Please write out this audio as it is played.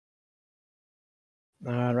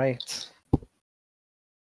All right.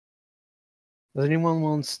 Does anyone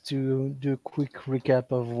wants to do a quick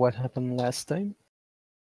recap of what happened last time?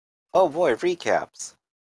 Oh boy, recaps.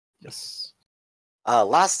 Yes.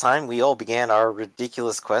 Last time we all began our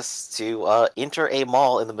ridiculous quests to enter a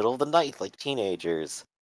mall in the middle of the night like teenagers.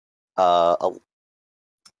 Not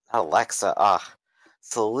Alexa,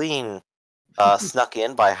 Celine snuck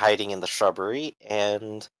in by hiding in the shrubbery,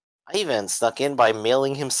 and Ivan snuck in by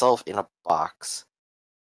mailing himself in a box.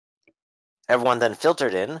 Everyone then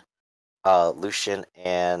filtered in. Lucian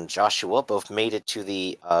and Joshua both made it to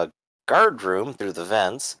the guard room through the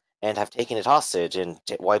vents and have taken it hostage and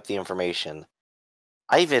wiped the information.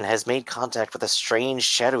 Ivan has made contact with a strange,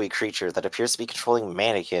 shadowy creature that appears to be controlling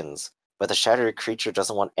mannequins, but the shadowy creature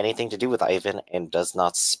doesn't want anything to do with Ivan and does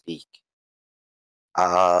not speak.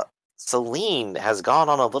 Celine has gone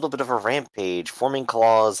on a little bit of a rampage, forming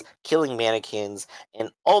claws, killing mannequins,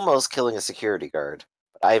 and almost killing a security guard,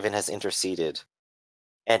 but Ivan has interceded.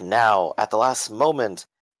 And now, at the last moment,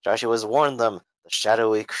 Joshua has warned them the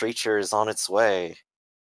shadowy creature is on its way.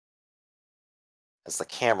 As the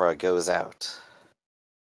camera goes out.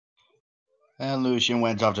 And Lucian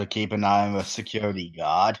went off to keep an eye on the security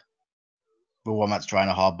guard. The one that's trying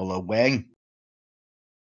to hobble a wing.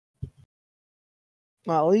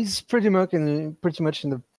 Well, he's pretty much in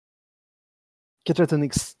the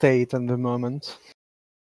catatonic state at the moment.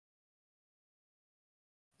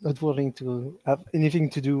 Not willing to have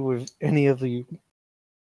anything to do with any of you.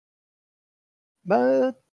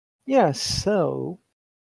 But yeah, so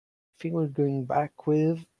I think we're going back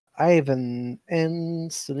with Ivan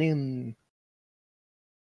and Celine.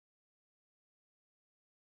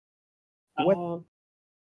 What?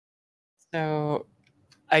 So,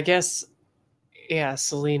 I guess, yeah,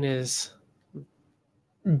 Celine is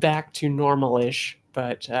back to normal-ish,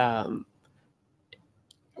 but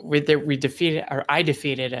we defeated, or I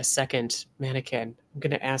defeated a second mannequin. I'm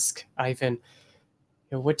gonna ask Ivan,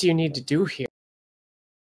 what do you need to do here?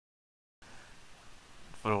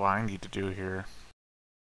 What do I need to do here?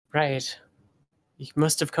 Right. You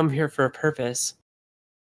must have come here for a purpose.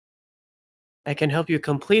 I can help you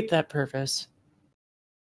complete that purpose.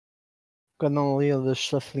 Got only the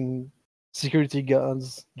shuffling security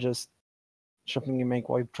guards just shuffling a make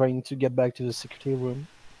while trying to get back to the security room.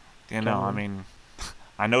 You know, I mean,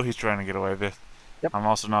 I know he's trying to get away with it. Yep. I'm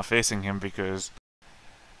also not facing him because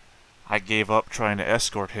I gave up trying to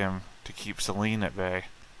escort him to keep Celine at bay.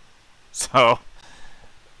 So,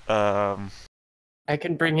 I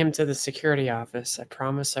can bring him to the security office. I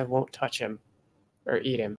promise I won't touch him or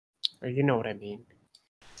eat him. Or you know what I mean.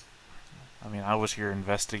 I mean, I was here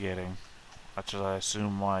investigating. That's what I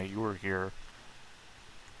assume why you were here,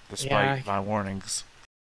 despite my warnings.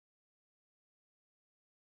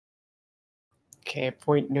 Okay,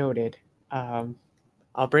 point noted. I'll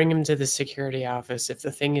bring him to the security office. If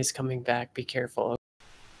the thing is coming back, be careful.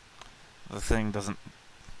 The thing doesn't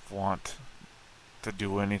want to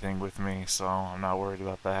do anything with me, so I'm not worried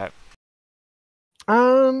about that.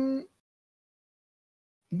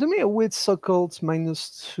 Do me a wits occult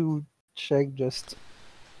 -2 check just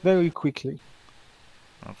very quickly.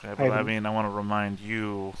 Okay, but I mean, I want to remind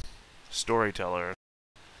you, storyteller.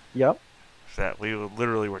 Yep. That we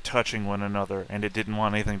literally were touching one another, and it didn't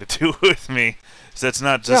want anything to do with me. So that's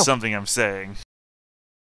not just something I'm saying.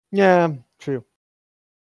 Yeah, true.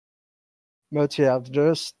 But yeah,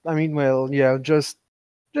 just do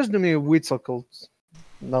me a wits occult.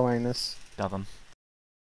 No minus. Nothing.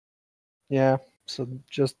 Yeah, so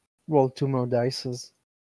just roll 2 more dices.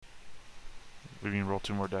 What do you mean roll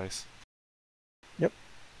 2 more dice? Yep.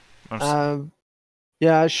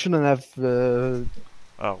 Yeah, I shouldn't have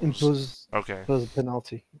imposed a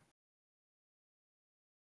penalty.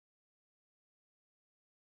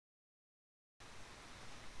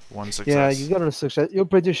 One success. Yeah, you got a success. You're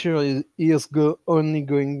pretty sure he is only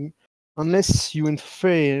going, unless you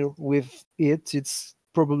interfere with it, it's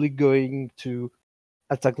probably going to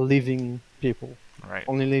attack living people. Right.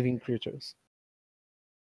 Only living creatures.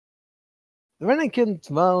 The Renegade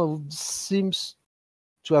Valve seems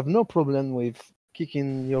to have no problem with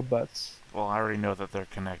kicking your butts. Well, I already know that they're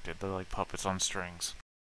connected. They're like puppets on strings.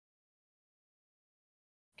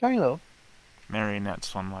 Kind of.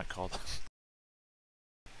 Marionettes, one might call them.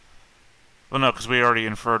 Well, no, because we already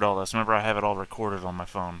inferred all this. Remember, I have it all recorded on my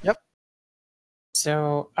phone. Yep.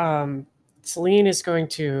 So, Celine is going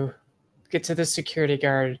to get to the security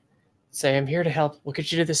guard, say, I'm here to help. We'll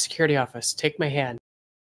get you to the security office. Take my hand.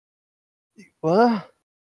 What?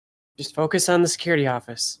 Just focus on the security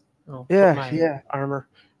office. I'll put my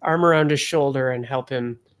arm around his shoulder and help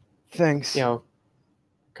him. Thanks.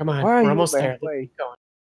 Come on, we're almost there. Keep going.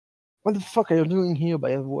 What the fuck are you doing here,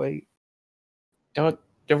 by the way? Don't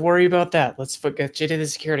worry about that. Let's get you to the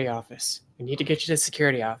security office. We need to get you to the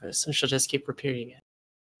security office, and she'll just keep repeating it.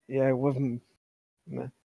 Yeah, I wasn't.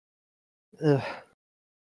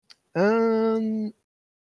 Um.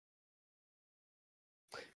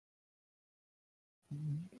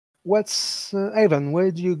 What's Ivan?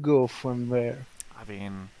 Where do you go from there? I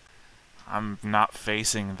mean, I'm not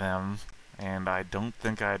facing them, and I don't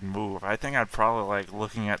think I'd move. I think I'd probably like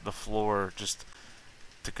looking at the floor just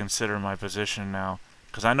to consider my position now.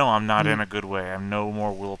 Because I know I'm not in a good way. I have no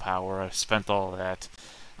more willpower. I've spent all that.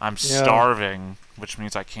 I'm starving, which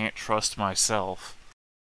means I can't trust myself.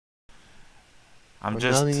 I'm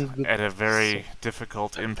just at a very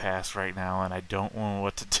difficult impasse right now, and I don't know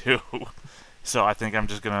what to do. So I think I'm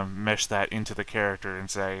just going to mesh that into the character and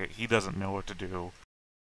say he doesn't know what to do.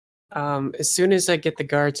 As soon as I get the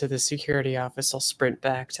guard to the security office, I'll sprint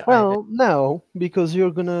back to Well, Ivan. no, because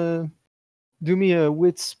you're gonna do me a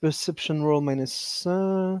wits perception roll minus.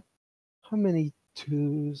 How many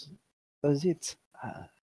twos does it?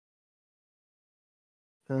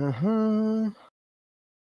 Minus,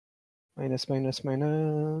 minus,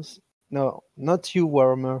 minus. No, not you,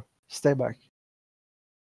 Warmer. Stay back.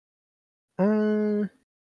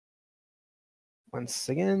 Once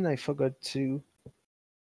again, I forgot to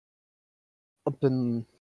open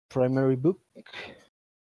primary book.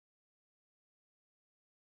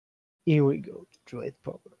 Here we go. Droid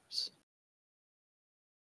powers.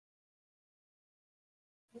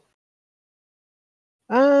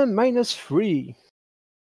 -3.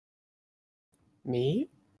 Me?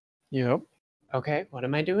 Yep. Okay, what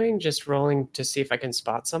am I doing? Just rolling to see if I can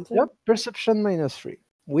spot something? Yep, perception -3.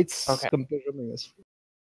 Wits Okay. composure -3.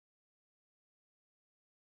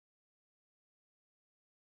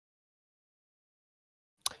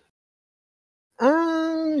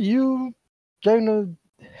 You kind of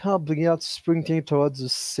help the guard sprinting towards the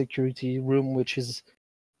security room, which is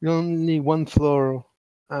only one floor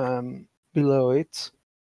below it.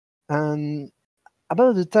 And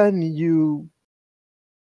about the time you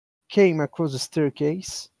came across the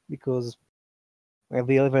staircase, because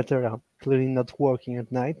the elevator are clearly not working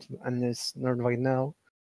at night, unless not right now,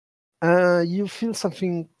 you feel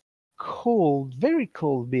something cold, very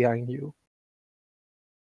cold behind you.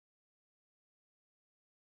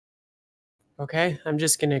 Okay, I'm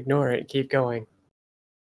just gonna ignore it and keep going.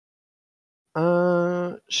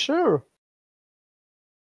 Sure.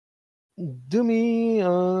 Do me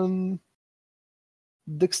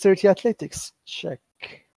dexterity athletics check,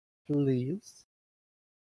 please.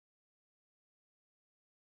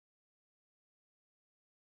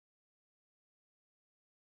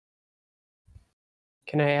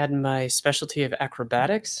 Can I add my specialty of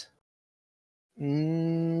acrobatics?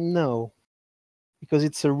 No, because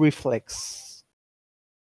it's a reflex.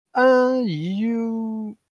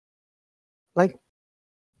 You like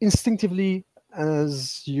instinctively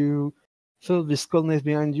as you feel this coldness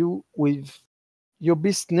behind you, with your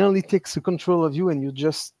beast nearly takes control of you, and you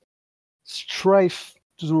just strive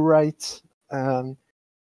to the right,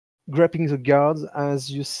 grabbing the guards.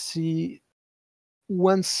 As you see,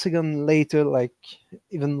 1 second later, like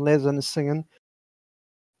even less than a second,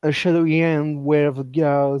 a shadowy hand where the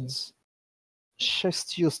guards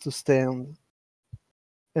chest used to stand,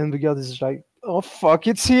 and the guard is like, "Oh fuck,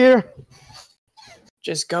 it's here!"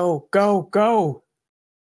 Just go, go, go!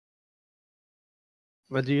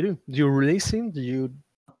 What do you do? Do you release him? Do you?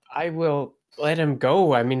 I will let him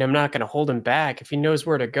go. I mean, I'm not gonna hold him back. If he knows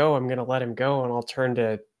where to go, I'm gonna let him go, and I'll turn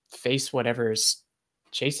to face whatever's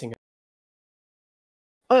chasing him.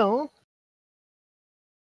 Well,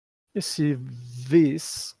 you see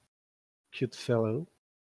this cute fellow.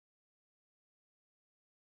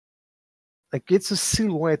 Like it's a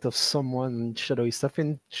silhouette of someone in shadowy stuff,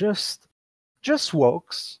 and just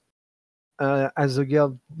walks as the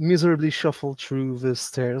girl miserably shuffle through the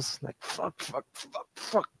stairs. Like fuck, fuck, fuck,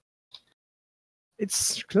 fuck.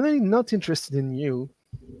 It's clearly not interested in you,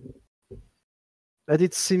 but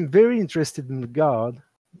it seemed very interested in the guard.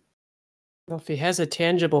 Well, if he has a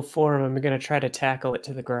tangible form, I'm gonna try to tackle it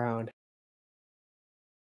to the ground.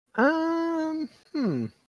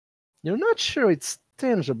 You're not sure it's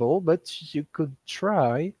tangible, but you could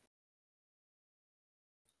try.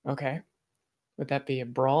 Okay. Would that be a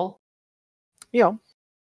brawl? Yeah.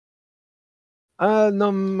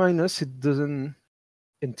 No minus. It doesn't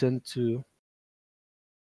intend to.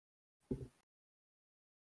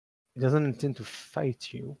 It doesn't intend to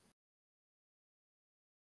fight you.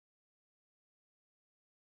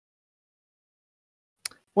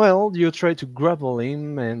 Well, you try to grapple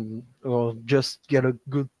him or just get a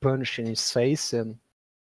good punch in his face, and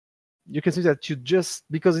you can see that you just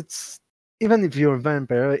because it's even if you're a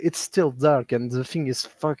vampire, it's still dark, and the thing is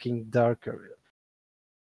fucking darker.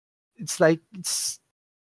 It's like it's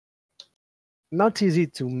not easy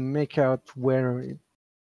to make out where it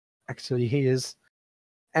actually is,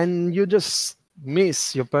 and you just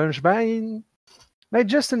miss your punch by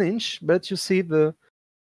just an inch, but you see the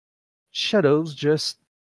shadows just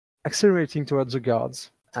accelerating towards the guards,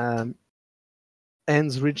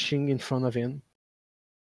 hands reaching in front of him.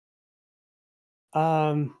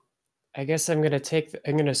 I guess I'm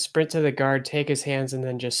gonna sprint to the guard, take his hands, and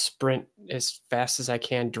then just sprint as fast as I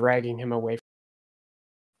can, dragging him away.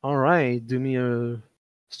 All right, do me a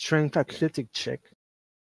strength athletic check.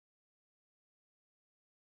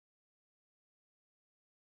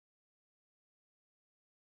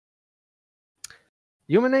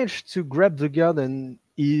 You manage to grab the guard, and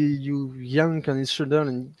you yank on his shoulder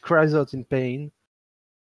and cries out in pain.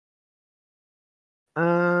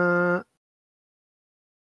 Huh.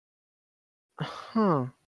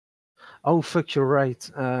 Oh, fuck, you're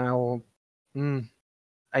right. I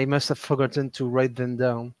must have forgotten to write them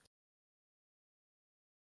down.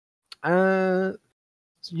 You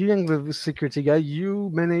yank the security guy.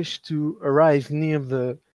 You manage to arrive near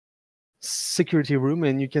the security room,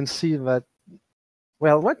 and you can see that.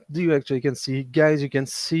 Well, what do you actually can see, guys? You can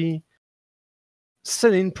see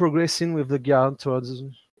Celine progressing with the guard towards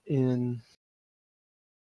in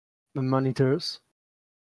the monitors.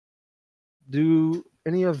 Do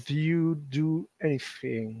any of you do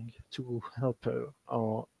anything to help her,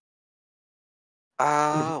 or?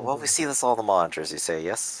 Well, we see this all on the monitors. You say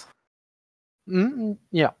yes?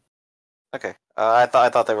 Yeah. Okay. I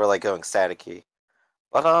thought they were like going staticky,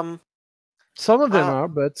 but Some of them are,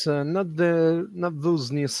 but not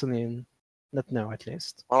those near Celine. Not now, at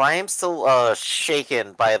least. Well, I am still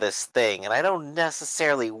shaken by this thing, and I don't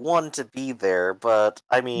necessarily want to be there, but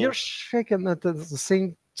I mean, You're shaken at the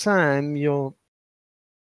same time. You're,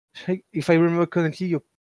 if I remember correctly, your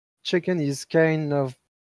chicken is kind of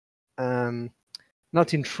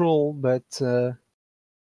not in troll, but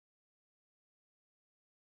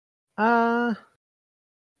I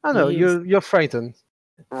don't know. You're frightened.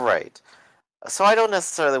 Right. So I don't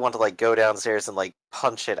necessarily want to like go downstairs and like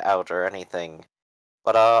punch it out or anything.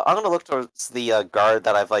 But I'm gonna look towards the guard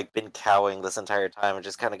that I've like been cowing this entire time and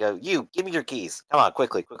just kind of go, "You, give me your keys! Come on,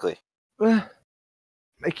 quickly, quickly!"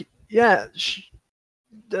 Yeah.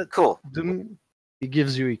 Cool. He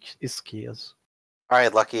gives you his keys. All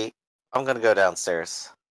right, Lucky. I'm gonna go downstairs.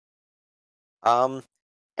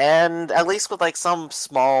 And at least with like some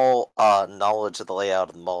small knowledge of the layout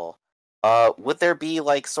of the mall, would there be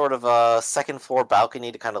like sort of a second floor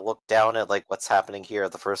balcony to kind of look down at like what's happening here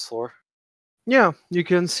at the first floor? Yeah, you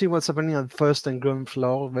can see what's happening on first and ground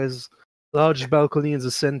floor. There's a large balcony in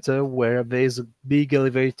the center where there's a big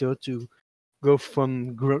elevator to go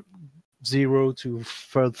from 0 to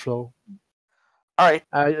third floor. All right.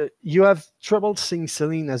 You have trouble seeing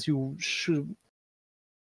Celine as you should.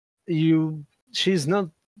 She's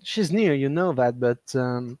near, you know that, but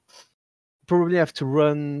probably have to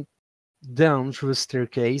run down through the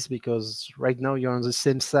staircase because right now you're on the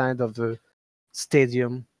same side of the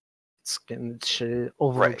stadium. It's kind of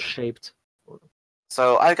oval shaped.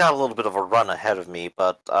 So I've got a little bit of a run ahead of me,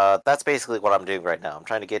 but that's basically what I'm doing right now. I'm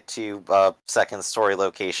trying to get to second story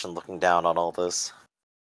location, looking down on all this.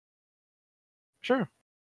 Sure.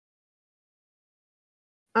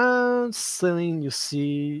 Celine, you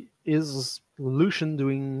see, is Lucian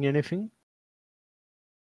doing anything?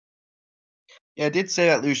 Yeah, I did say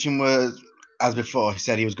that Lucian was, as before, he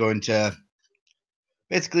said he was going to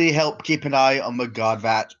basically help keep an eye on the guard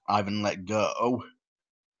that Ivan let go.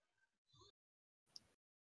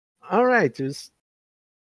 All right.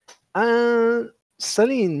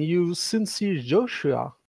 Celine, you soon see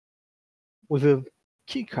Joshua with a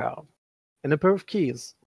key card and a pair of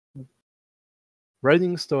keys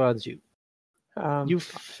riding towards you. You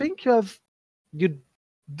think you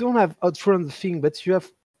don't have outrun the thing, but you have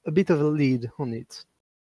a bit of a lead on it.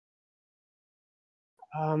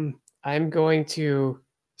 I'm going to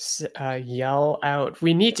yell out,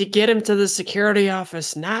 "We need to get him to the security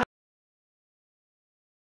office now!"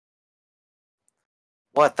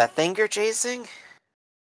 What, that thing you're chasing?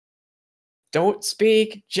 Don't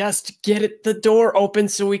speak, just get the door open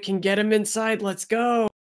so we can get him inside. Let's go.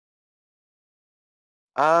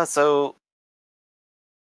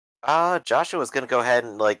 Joshua's gonna go ahead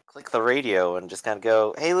and like click the radio and just kind of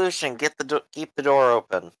go, "Hey, Lucian, keep the door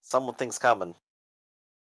open. Something's coming."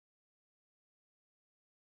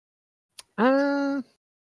 Oh,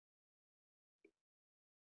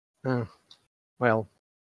 well,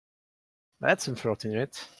 that's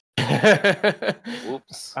unfortunate.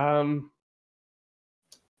 Oops.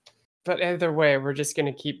 But either way, we're just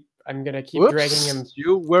gonna keep. I'm gonna keep Whoops, dragging him.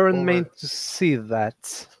 you weren't over. meant to see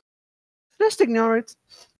that. Just ignore it.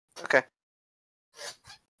 Okay.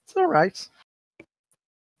 It's alright.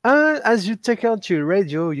 As you take out your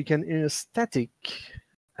radio, you can hear static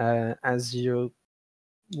as your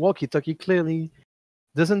walkie-talkie clearly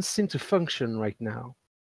doesn't seem to function right now.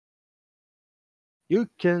 You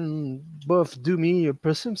can both do me a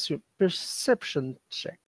perception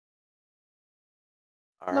check.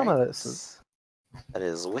 All No, right. no, this is- That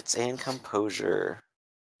is wits and composure.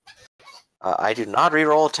 I do not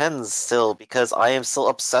reroll tens still because I am still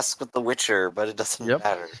obsessed with The Witcher, but it doesn't Yep.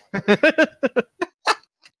 matter.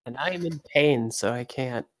 And I am in pain, so I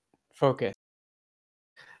can't focus.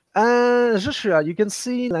 Joshua, you can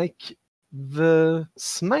see like the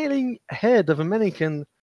smiling head of a mannequin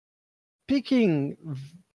peeking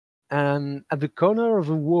at the corner of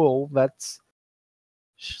a wall that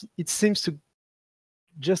it seems to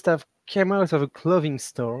just have come out of a clothing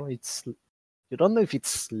store. You don't know if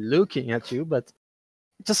it's looking at you, but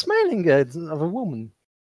it's a smiling head of a woman.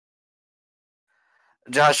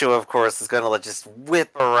 Joshua, of course, is going to just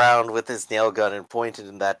whip around with his nail gun and point it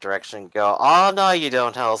in that direction and go, "Oh, no, you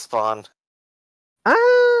don't, Hellspawn."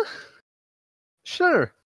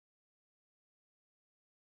 Sure.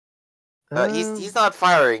 He's not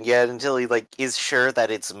firing yet until he is sure that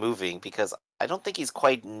it's moving, because I don't think he's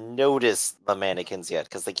quite noticed the mannequins yet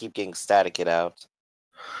because they keep getting staticed out.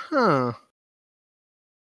 Huh.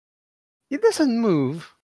 It doesn't move,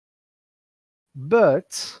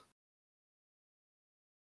 but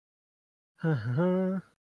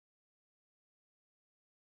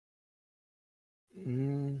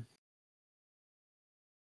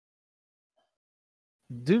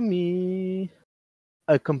do me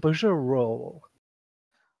a composure roll.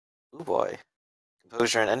 Oh boy.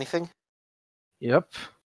 Composure and anything? Yep.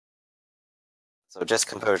 So just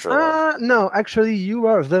composure alone. No, actually, you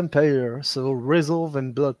are a vampire, so resolve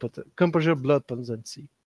and composure blood potency.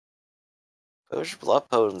 Composure blood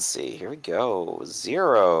potency. Here we go.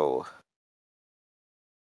 0.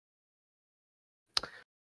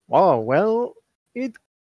 Oh, well, it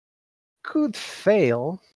could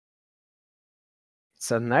fail.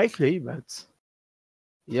 It's unlikely, but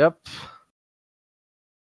yep.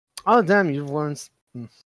 Oh, damn, you once.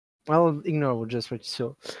 Well, ignore just what you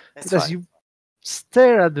saw. It's Because fine. you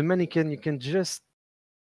stare at the mannequin, you just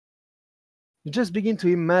begin to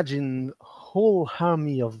imagine a whole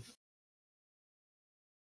army of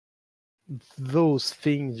those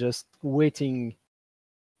things just waiting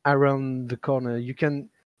around the corner. You can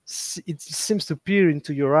see, it seems to peer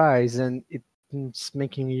into your eyes, and it's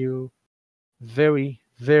making you very,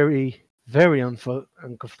 very, very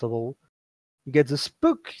uncomfortable. You get the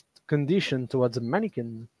spook condition towards the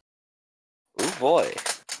mannequin. Oh boy.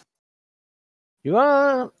 You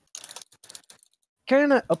are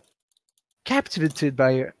kind of captivated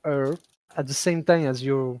by her at the same time as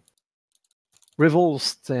you're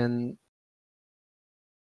revulsed and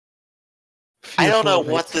I don't know fearful of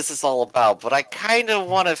what it. this is all about, but I kind of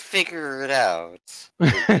want to figure it out.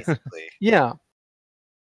 Basically. Yeah.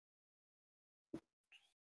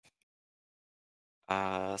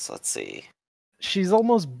 So let's see. She's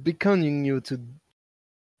almost beckoning you to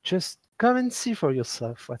just come and see for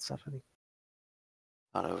yourself what's happening.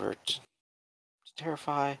 On over to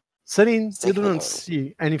terrify. Celine, Stay you don't hello.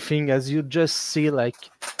 see anything as you just see like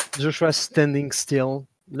Joshua standing still,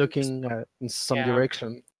 looking in some Yeah.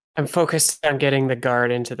 direction. I'm focused on getting the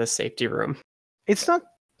guard into the safety room. It's not.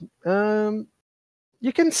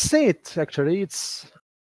 You can say it actually. It's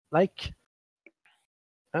like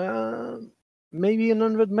maybe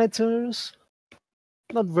 100 meters,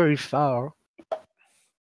 not very far.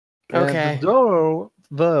 Okay. The door,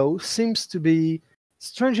 though, seems to be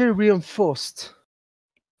strangely reinforced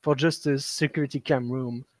for just a security cam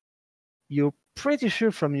room. You're pretty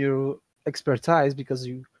sure from your expertise, because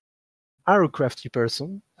you are a crafty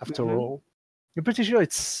person, after Mhm. all, you're pretty sure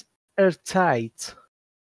it's airtight.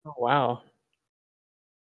 Oh, wow.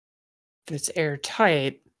 It's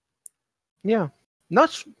airtight. Yeah,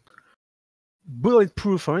 not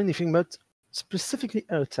bulletproof or anything, but specifically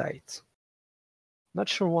airtight. Not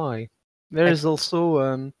sure why. There is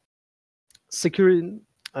also security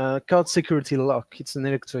card security lock. It's an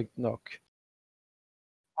electric lock.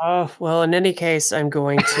 Oh, well, in any case, I'm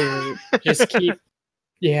going to just keep,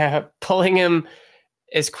 pulling him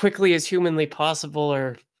as quickly as humanly possible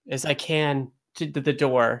or as I can to the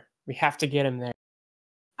door. We have to get him there.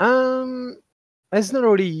 It's not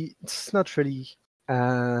really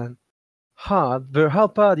hard. The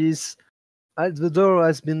hard part is the door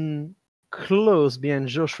has been close behind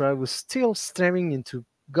Joshua, who's still staring into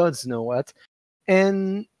God's know what,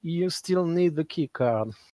 and you still need the key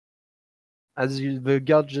card. As the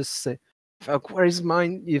guard just say, "Fuck, where is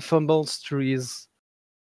mine?" He fumbles through his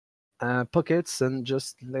pockets and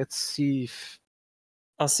just let's see if.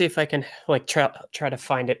 I'll see if I can like try to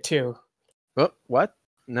find it too. Oh, what?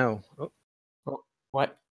 No. Oh. Oh,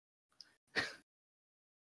 what?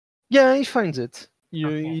 Yeah, he finds it.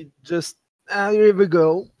 Okay. He just here we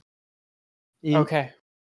go. He Okay.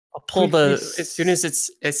 I'll pull quickly as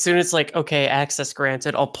soon as like okay, access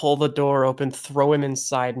granted, I'll pull the door open, throw him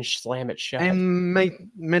inside, and slam it shut. And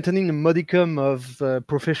maintaining a modicum of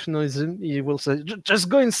professionalism, he will say, "Just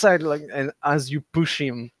go inside." Like, and as you push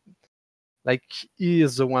him, like he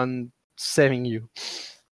is the one saving you.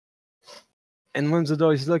 And when the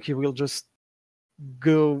door is locked, he will just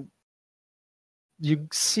go. You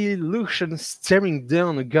see Lucian staring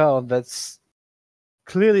down a guard that's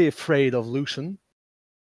clearly afraid of Lucian.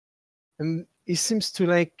 And he seems to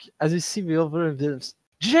like, as you see the other of them,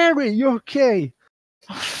 "Jerry, you're okay!"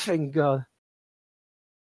 Oh, thank God.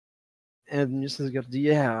 And Mrs. God,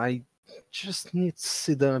 "Yeah, I just need to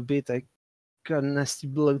sit down a bit. I got a nasty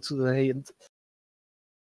blow to the head."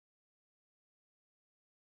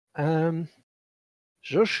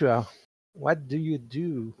 Joshua, what do?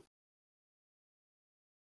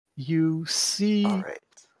 You see, All right.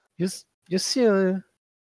 you see a,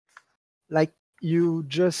 like you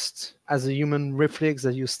just, as a human reflex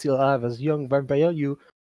that you still have as a young vampire, you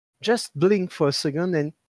just blink for a second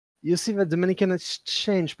and you see that the mannequin has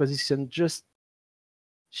changed position. Just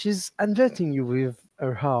she's inverting you with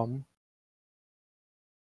her arm.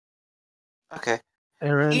 Okay.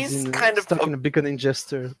 Her hands He's in kind of stuck in a beckoning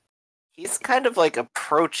gesture. He's kind of like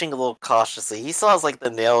approaching a little cautiously. He still has like the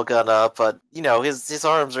nail gun up, but you know his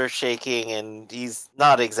arms are shaking, and he's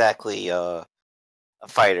not exactly a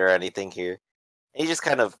fighter or anything here. And he just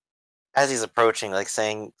kind of, as he's approaching, like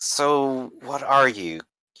saying, "So, what are you?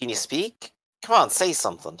 Can you speak? Come on, say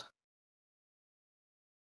something."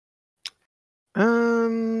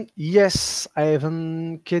 Yes,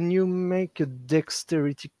 Ivan. Can you make a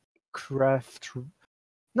dexterity craft?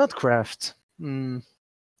 Not craft.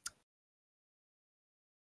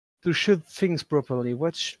 To shoot things properly,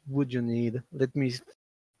 what would you need? Let me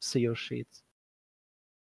see your sheet.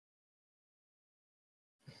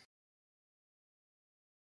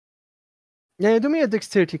 Yeah, do me a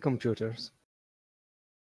dexterity computers.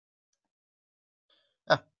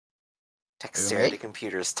 Dexterity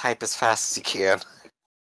computers, type as fast as you can.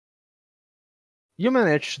 You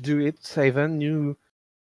managed to do it, Ivan. You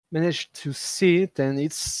managed to see it, and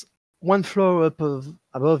it's one floor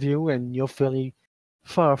above you, and you're fairly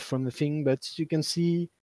far from the thing, but you can see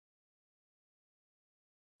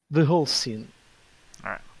the whole scene.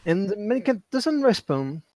 Alright. And the mannequin doesn't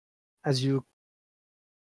respond as you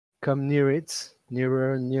come near it,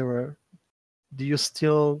 nearer. Do you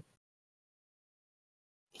still?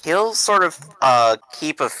 He'll sort of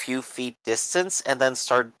keep a few feet distance and then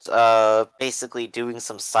start basically doing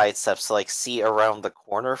some side steps to like see around the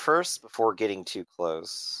corner first before getting too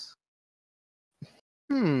close.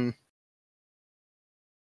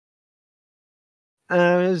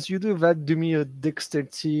 As you do that, do me a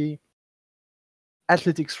dexterity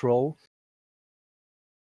athletics roll.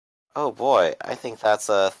 Oh boy, I think that's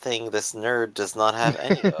a thing this nerd does not have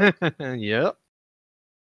any of. Yep.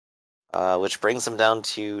 Which brings him down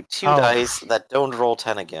to 2 Oh. dice that don't roll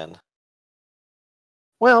 10 again.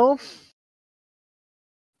 Well,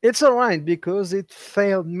 it's alright because it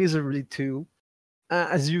failed miserably too.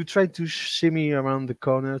 As you try to shimmy around the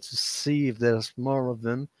corner to see if there's more of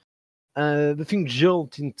them, the thing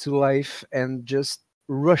jolts into life and just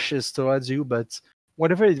rushes towards you, but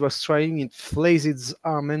whatever it was trying, it flays its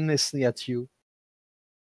arm endlessly at you.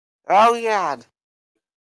 Oh yeah.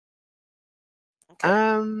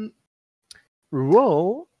 Okay.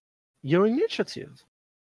 Roll your initiative.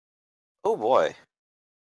 Oh boy.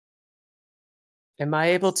 Am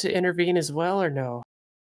I able to intervene as well or no?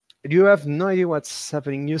 You have no idea what's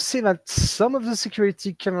happening. You see that some of the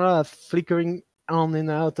security camera are flickering on and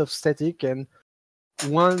out of static, and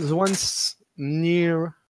ones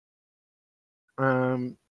near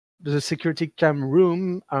the security cam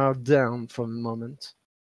room are down for the moment.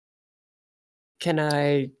 Can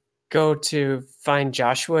I go to find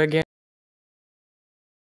Joshua again?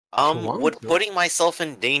 Would putting myself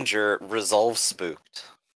in danger resolve spooked?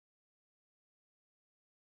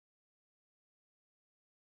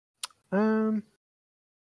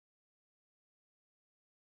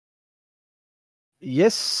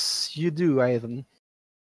 Yes, you do, Ivan.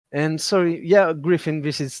 And sorry, yeah, Griffin,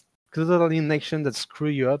 this is totally an action that screw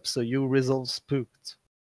you up, so you resolve spooked.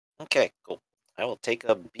 Okay, cool. I will take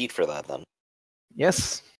a beat for that then.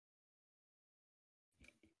 Yes.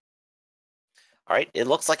 Alright, it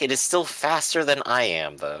looks like it is still faster than I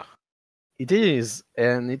am, though. It is,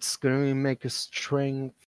 and it's going to make a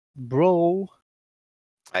strength brawl.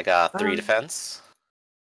 I got 3 Um, defense.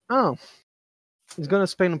 Oh, it's going to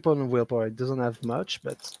spend upon willpower. It doesn't have much,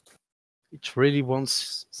 but it really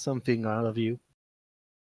wants something out of you.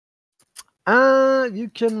 You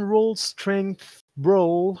can roll strength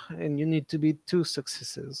brawl, and you need to be 2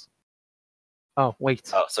 successes. Oh, wait.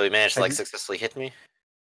 Oh, so he managed to I like did- successfully hit me?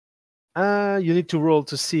 You need to roll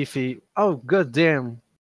to see if he. Oh, goddamn!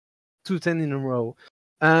 210 in a row.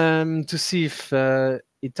 To see if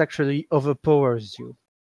it actually overpowers you.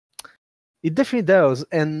 It definitely does,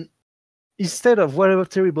 and instead of whatever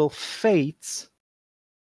terrible fate,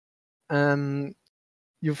 you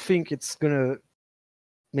think it's gonna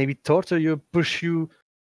maybe torture you, push you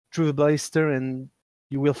through the blister, and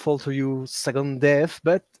you will fall to your second death.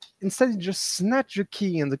 But instead, it just snatches the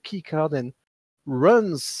key and the key card and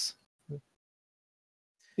runs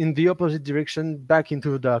in the opposite direction back into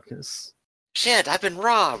the darkness. Shit, I've been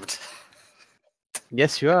robbed!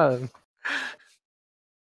 Yes, you have.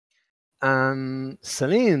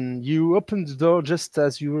 Celine, you opened the door just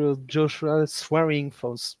as you were Joshua swearing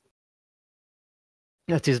for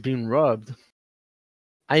that he's been robbed.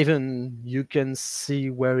 Ivan, you can see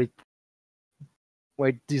where it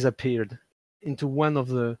disappeared into one of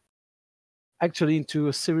the actually into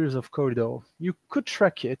a series of corridors. You could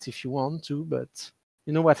track it if you want to, but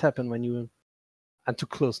you know what happened when you had too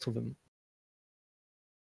close to them.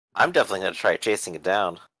 I'm definitely gonna try chasing it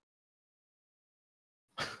down.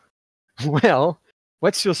 Well,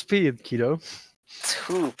 what's your speed, kiddo?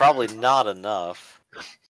 2, probably not enough.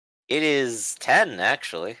 It is 10,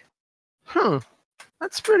 actually. Huh,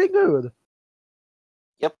 that's pretty good.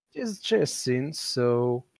 Yep. It's chasing,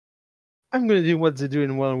 so I'm gonna do what they do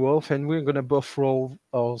in One Wolf, and we're gonna both roll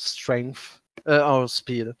our strength, our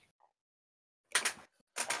speed.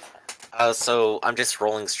 So I'm just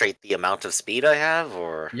rolling straight the amount of speed I have,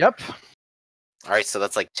 or? Yep. Alright, so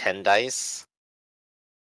that's like 10 dice.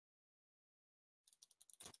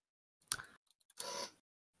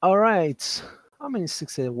 All right. How many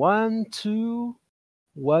sixes? 1, 2,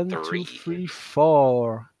 1, 2, 3. 3,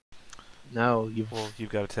 4. No, you've. Well, you've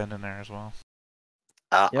got a 10 in there as well.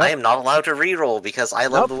 Yep. I am not allowed to reroll because I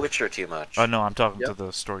love Nope. The Witcher too much. Oh, no, I'm talking Yep. to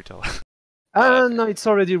the storyteller. Okay. No, it's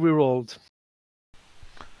already rerolled.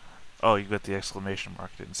 Oh, you got the exclamation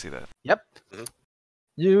mark. Didn't see that. Yep. Mhm.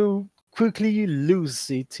 You quickly lose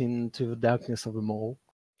it into the darkness of the mall.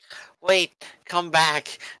 Wait, come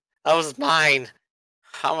back. That was mine.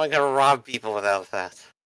 How am I gonna rob people without that?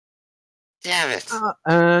 Damn it.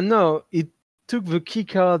 No, it took the key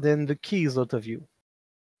card and the keys out of you.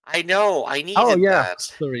 I know, I needed Oh yeah, that.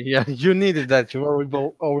 sorry. Yeah, you needed that. You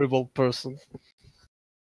horrible, horrible person.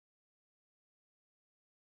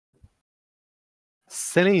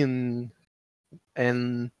 Celine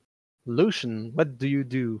and Lucian, what do you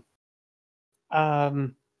do?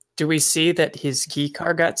 Do we see that his key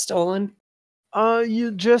card got stolen?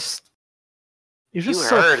 You just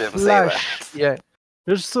saw heard him say flash. that. Yeah,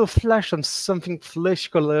 you just saw a flash on something flesh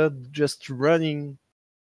colored just running,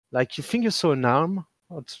 like you think you saw an arm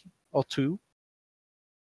or two.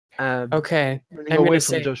 Okay, Running I'm away gonna from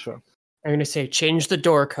say- Joshua. I'm gonna say change the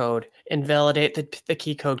door code and validate the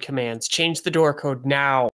key code commands. Change the door code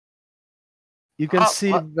now. You can Oh,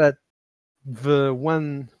 see what? that the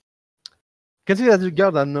one. You can see that the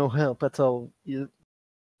guard had no help at all.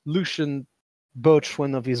 Lucian botched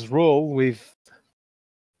one of his roll with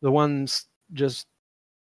the ones just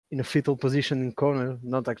in a fetal position in corner.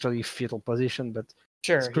 Not actually fetal position, but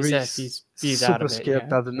Sure, he said he's out super of it. scared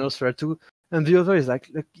Yeah. at the Nosferatu. And the other is like,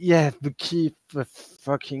 yeah, the key for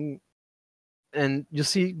fucking. And you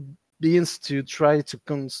see, begins to try to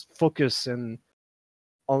focus and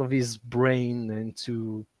all of his brain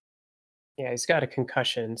into. Yeah, he's got a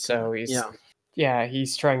concussion, so he's Yeah.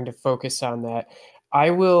 he's trying to focus on that.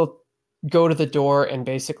 I will go to the door and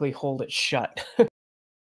basically hold it shut.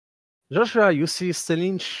 Joshua, you see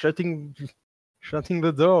Celine shutting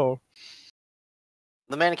the door.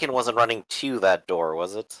 The mannequin wasn't running to that door,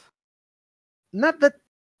 was it? Not that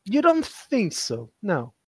you don't think so.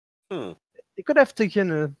 No. Hmm. It could have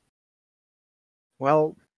taken a.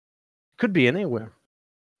 Well, could be anywhere.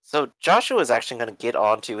 So Joshua is actually gonna get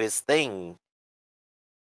onto his thing.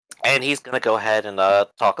 And he's gonna go ahead and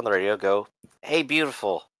talk on the radio, go, "Hey,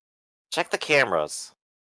 beautiful, check the cameras."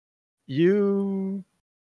 The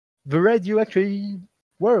radio actually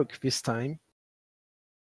work this time.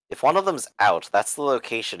 If one of them's out, that's the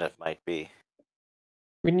location it might be.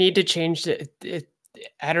 We need to change it.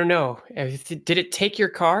 I don't know. Did it take your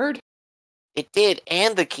card? It did,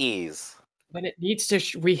 and the keys. Then it needs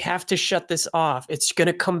to. We have to shut this off. It's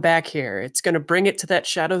gonna come back here. It's gonna bring it to that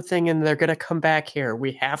shadow thing, and they're gonna come back here.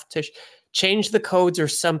 We have to change the codes or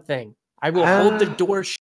something. I will hold the door.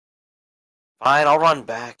 Fine, I'll run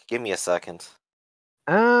back. Give me a second.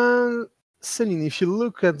 Celine, if you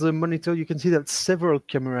look at the monitor, you can see that several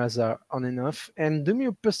cameras are on and off. And do me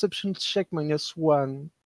a perception check -1.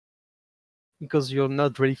 Because you're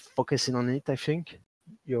not really focusing on it, I think.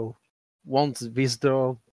 You want this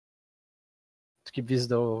door to keep this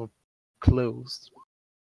door closed.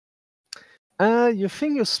 You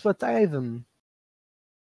think you spot Ivan.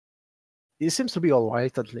 He seems to be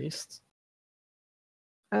alright at least.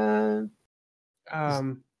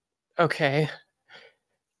 Okay.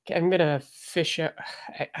 I'm gonna fish out.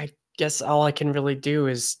 I guess all I can really do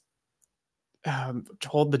is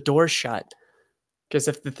hold the door shut. Because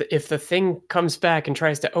if the thing comes back and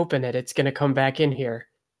tries to open it, it's gonna come back in here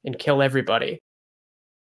and kill everybody.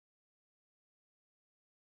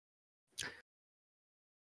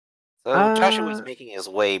 So Joshua's making his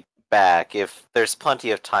way back. If there's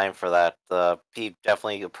plenty of time for that, he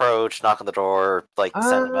definitely approach, knock on the door, like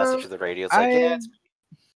send a message to the radio. It's like, yeah, it's me.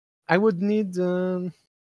 I would need.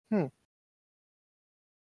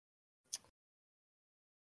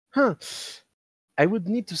 I would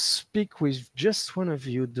need to speak with just one of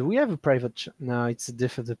you. Do we have a private? No, it's a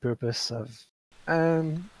different purpose of.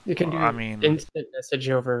 You can do instant message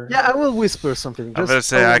over. Yeah, I will whisper something. I'm gonna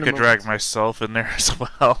say I could drag myself in there as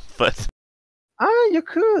well, but. You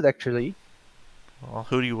could actually. Well,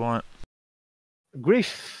 who do you want?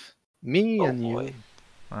 Griff, me, and boy.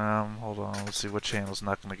 you. Hold on. Let's see what channel's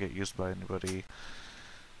not gonna get used by anybody.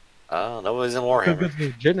 Nobody's in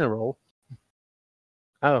Warhammer. General.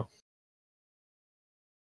 Oh.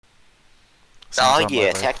 Oh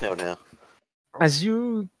yeah, techno now. As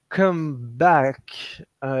you come back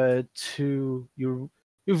to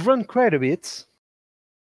you've run quite a bit,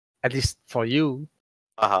 at least for you.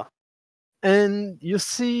 And you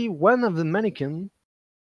see one of the mannequin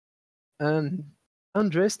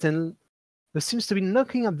undressed and there seems to be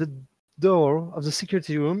knocking at the door of the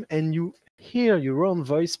security room, and you hear your own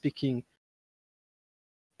voice speaking.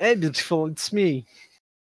 Hey, beautiful, it's me.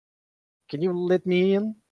 Can you let me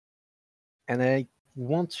in? And I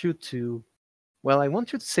want you to, I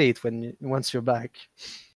want you to say it once you're back.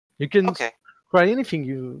 You can try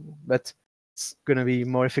anything but it's gonna be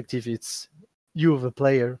more effective. It's you, the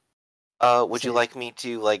player. Would you like me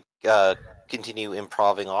to continue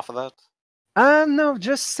improving off of that? No,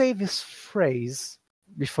 just say this phrase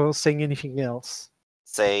before saying anything else.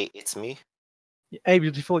 Say, it's me? Hey,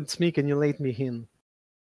 beautiful, it's me. Can you let me in?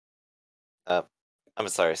 I'm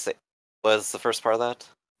sorry, what's the first part of that?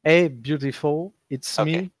 Hey, beautiful, it's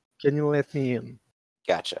me. Can you let me in?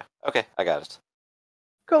 Gotcha. Okay, I got it.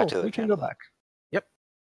 Cool, we can go back. Yep.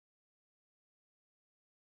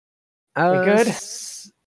 We good?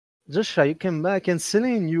 Joshua, you came back, and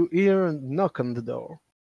Celine, you hear a knock on the door.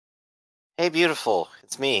 Hey, beautiful,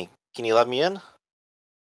 it's me. Can you let me in?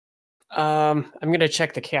 I'm gonna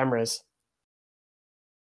check the cameras.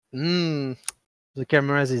 The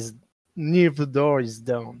cameras is near the door is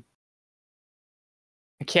down.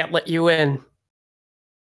 I can't let you in.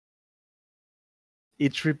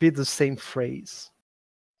 It repeats the same phrase.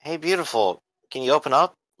 Hey, beautiful, can you open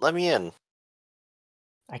up? Let me in.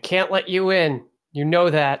 I can't let you in. You know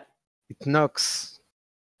that. It knocks.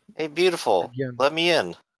 Hey, beautiful, again. Let me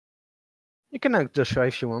in. You can knock Joshua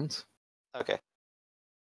if you want. Okay.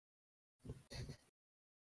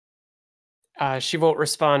 She won't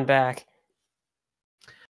respond back.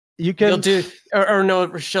 You can You'll do, or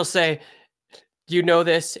no, she'll say, "You know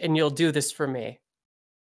this, and you'll do this for me."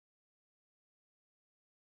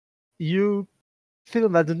 You feel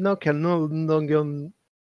that the knock can no longer.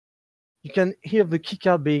 You can hear the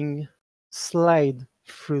keycard being slide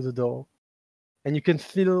through the door, and you can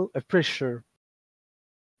feel a pressure.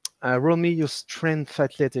 Roll me your strength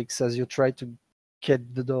athletics as you try to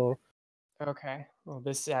get the door. Okay. Well,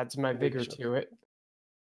 this adds my vigor to it.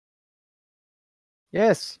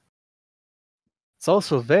 Yes. It's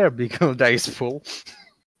also their big dice pool.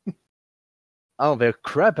 Oh, they're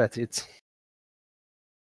crap at it.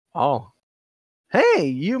 Oh. Hey,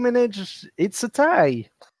 you managed. It's a tie.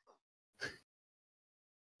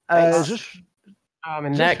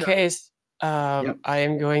 In that case, I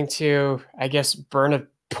am going to, I guess, burn a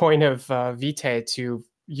point of vitae to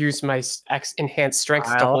use my enhanced strength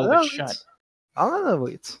to hold it shut. I'll allow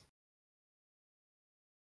it.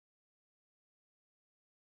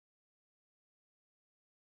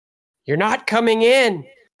 You're not coming in.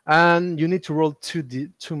 And you need to roll two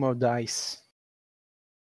more dice.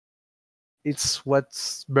 It's what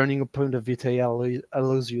burning a point of vitae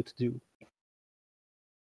allows you to do.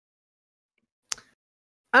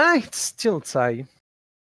 It's still tie.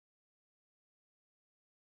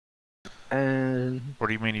 And What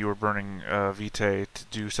do you mean you were burning vitae to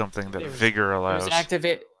do something that It was- vigor It allows? was, it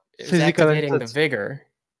was Physical activating the entity. vigor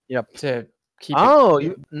Yep. to keep Oh,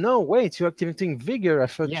 it. no, wait, you're activating vigor. I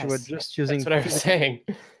thought you were Yes, just using That's what I was physical- saying.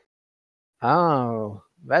 Oh,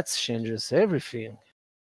 that changes everything.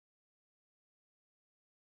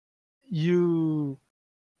 You...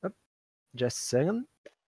 Oh, just a second.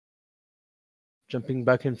 Jumping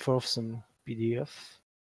back and forth some PDF.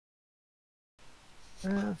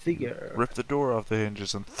 Vigor. Rip the door off the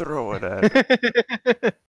hinges and throw it at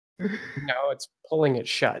it. No, it's pulling it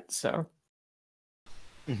shut. So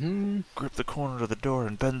Mm-hmm. Grip the corner of the door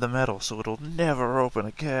and bend the metal so it'll never open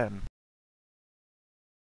again.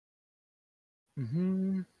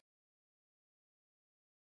 Mm-hmm.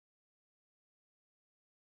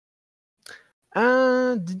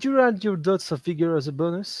 Did you add your dots of vigor as a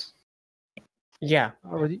bonus yeah,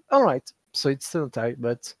 already? All right, so it's still tight,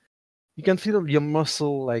 but you can feel your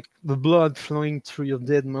muscle, like the blood flowing through your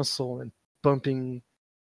dead muscle and pumping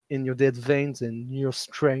in your dead veins and your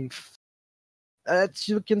strength.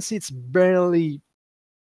 You can see it's barely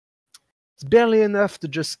enough to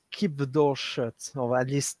just keep the door shut, or at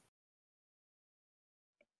least,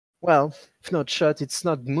 well, if not shut, it's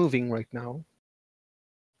not moving right now.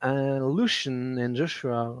 Lucian and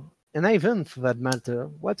Joshua, and Ivan for that matter,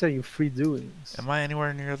 what are you three doing? Am I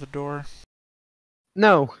anywhere near the door?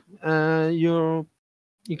 No, you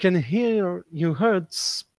can hear, you heard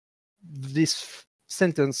this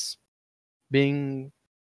sentence being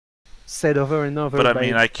said over and over. But I by-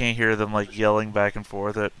 mean, I can't hear them like yelling back and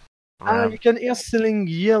forth at. You can hear Ceiling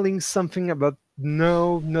yelling something about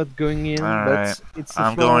no, not going in, All but right. it's a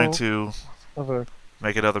I'm going floor to over.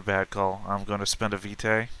 make another bad call. I'm going to spend a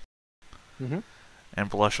vitae Mhm. and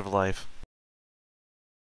blush of life.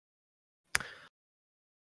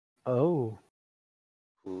 Oh,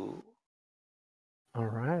 Ooh. all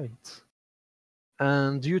right.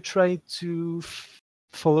 And do you try to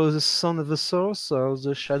follow the sound of the source or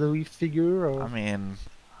the shadowy figure? Or... I mean,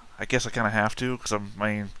 I guess I kind of have to because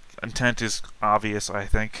my intent is obvious. I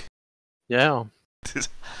think. Yeah.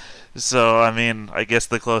 So I mean, I guess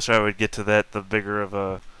the closer I would get to that, the bigger of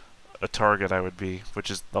a target I would be, which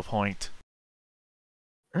is the point.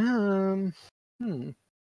 Hmm.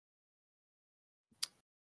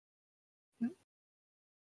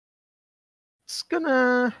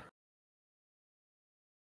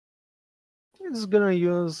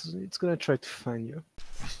 It's gonna try to find you.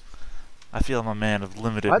 I feel I'm a man of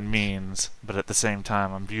limited What? means, but at the same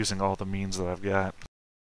time, I'm using all the means that I've got.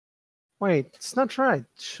 Wait, it's not right.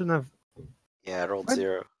 Shouldn't have. Yeah, I rolled What?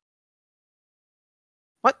 0.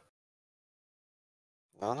 What?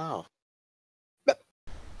 Oh no.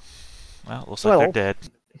 Well, looks like Well. they're dead.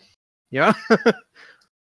 Yeah.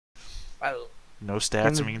 Well. No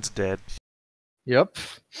stats the- means dead. Yep.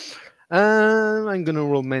 I'm gonna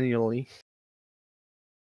roll manually.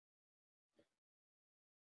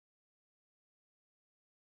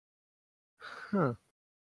 Huh.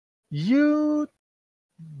 You,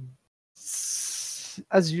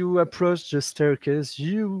 as you approach the staircase,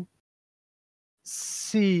 you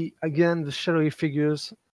see again the shadowy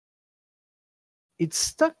figures. It's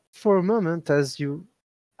stuck for a moment as you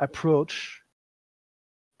approach,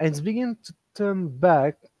 and it's beginning to turn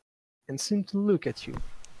back and seem to look at you.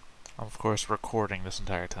 I'm of course recording this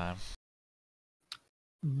entire time.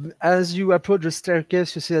 As you approach the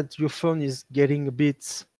staircase, you see that your phone is getting a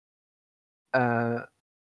bit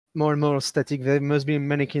more and more static. There must be a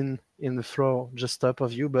mannequin in the floor just top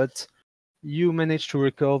of you, but you manage to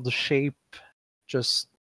record the shape just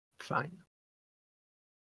fine.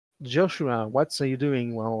 Joshua, what are you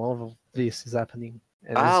doing while all of this is happening?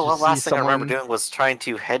 And as you Well, see last thing I remember someone- doing was trying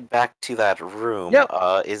to head back to that room. Yep.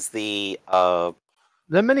 Is the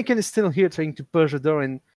The mannequin is still here trying to push the door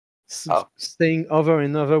and Oh. staying over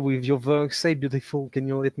and over with your voice. Say, beautiful, can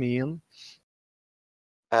you let me in?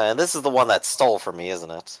 and this is the one that stole from me, isn't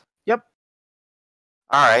it? Yep.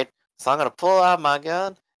 Alright, so I'm gonna pull out my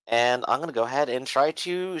gun and I'm gonna go ahead and try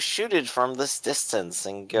to shoot it from this distance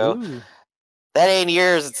and go, Ooh. that ain't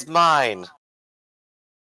yours, it's mine.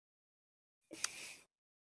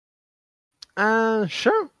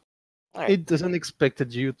 Sure. Alright. It doesn't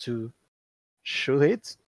expected you to shoot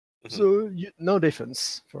it, Mhm. so no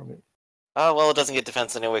defense for me. Oh, well, it doesn't get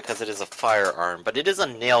defense anyway because it is a firearm, but it is a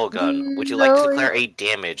nail gun. Would you like No, to declare a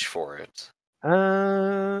damage for it?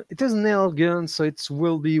 It is nail gun, so it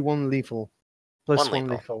will be one lethal, plus One one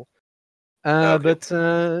lethal. lethal. Okay.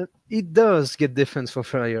 But it does get defense for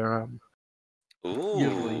firearm.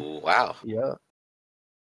 Usually. Ooh, wow. Yeah.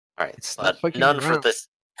 Alright, It's not but fucking none for around. this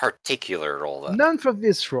particular role, then. None for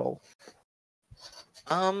this role.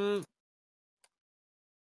 I'm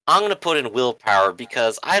gonna put in willpower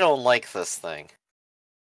because I don't like this thing.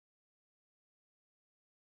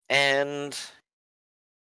 And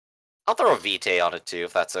I'll throw a vitae on it too,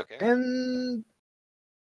 if that's okay. And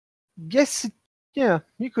yes, yeah,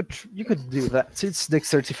 you could do that. It's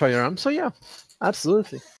dexterity firearm, so yeah,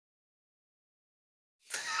 absolutely.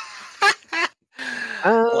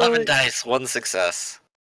 11 dice, 1 success.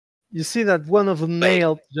 You see that one of the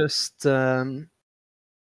nails just There's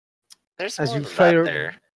as more you than fire. that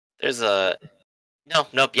there. There's a...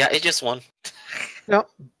 Nope, yeah, it's just 1. Yep.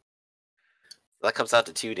 That comes out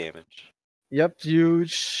to 2 damage. Yep, you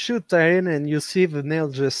shoot that in, and you see the nail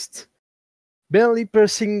just barely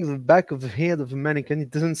piercing the back of the head of the mannequin. It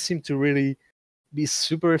doesn't seem to really be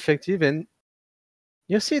super effective, and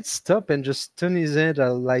you see it stop and just turn his head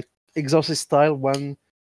like Exorcist style,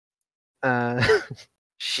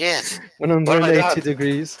 Shit! 180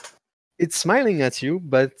 degrees. It's smiling at you,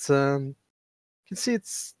 but you can see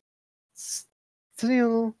it's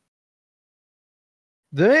still...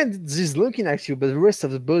 The head is looking at you, but the rest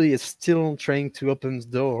of the body is still trying to open the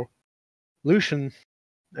door. Lucian,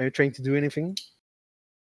 are you trying to do anything?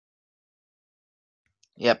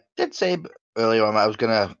 Yep, did say earlier on I was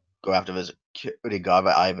gonna go after this security guard,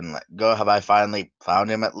 but I haven't let go. Have I finally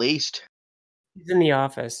found him at least? He's in the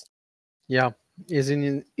office. Yeah, he's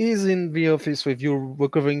in the office with you,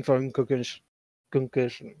 recovering from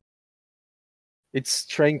concussion. It's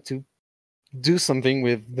trying to do something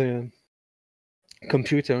with the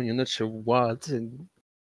computer, and you're not sure what. And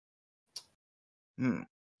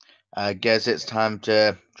I guess it's time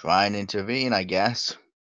to try and intervene, I guess.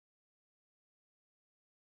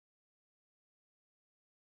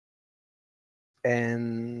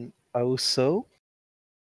 Also,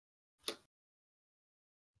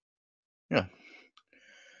 Yeah.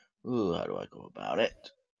 Ooh, how do I go about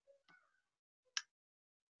it?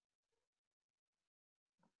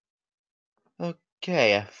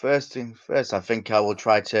 Okay, first thing first, I think I will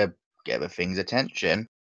try to get the thing's attention.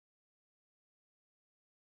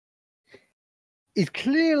 it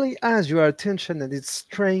clearly has your attention, and it's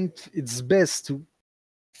trying its best to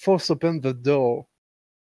force open the door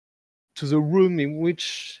to the room in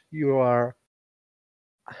which you are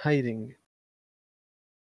hiding.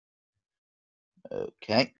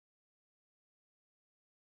 Okay.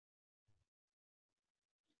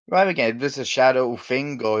 Right again, is this a shadow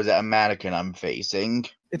thing or is it a mannequin I'm facing?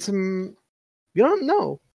 It's you don't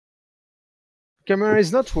know. Camera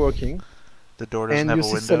is not working. The door doesn't And have you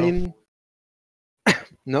a see window. Celine.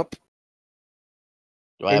 Nope.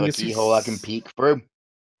 Do I have And a you see keyhole I can peek through?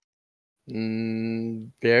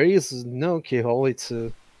 There is no keyhole. It's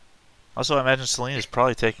a... Also, I imagine Celine is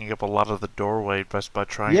probably taking up a lot of the doorway just by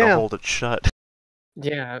trying Yeah. to hold it shut.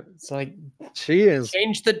 Yeah, it's like, She is.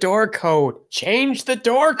 change the door code. Change the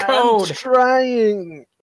door I'm code. trying.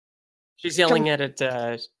 She's yelling at it,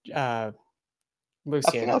 I think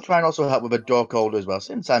Lucian. I'll try and also help with a door code as well,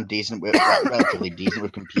 since I'm decent with, well, relatively decent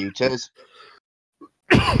with computers.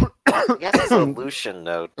 I guess as a Lucian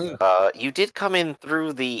note, you did come in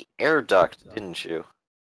through the air duct, didn't you?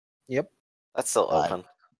 Yep. That's still Right. open.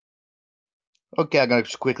 Okay, I'm gonna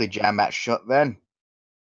just quickly jam that shut then.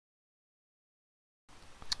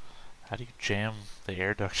 How do you jam the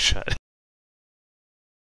air duct shut?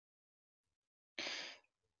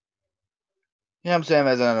 Yeah, I'm saying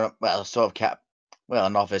there's a sort of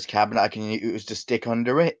an office cabinet I can use to stick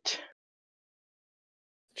under it.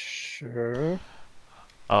 Sure.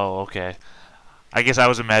 Oh, okay. I guess I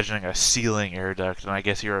was imagining a ceiling air duct, and I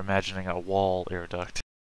guess you're imagining a wall air duct.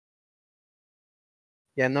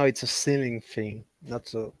 Yeah, no, it's a ceiling thing.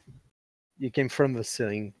 Not a... You came from the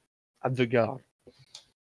ceiling at the guard.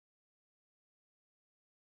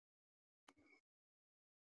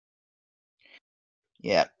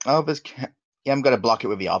 Yeah, yeah, I'm gonna block it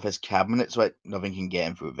with the office cabinet so nothing can get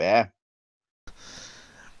in through there.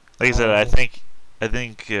 Like I said, I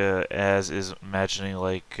think Az is imagining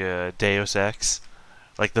like Deus Ex,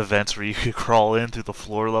 like the vents where you could crawl in through the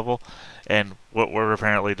floor level, and what we're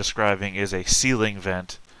apparently describing is a ceiling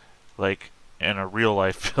vent, like in a real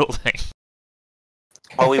life building.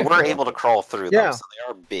 Well, we were able to crawl through Yeah. them, so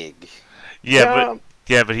they are big. Yeah,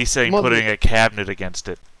 but he's saying Modern- putting a cabinet against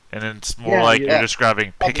it, and then it's more Yeah, like yeah. you're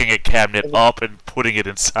describing picking a cabinet up and putting it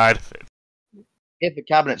inside of it. If the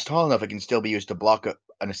cabinet's tall enough, it can still be used to block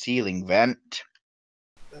a ceiling vent.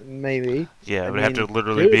 Maybe. Yeah, I it would have to mean,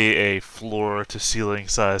 literally dude. be a floor to ceiling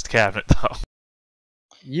sized cabinet, though.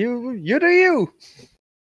 You do you.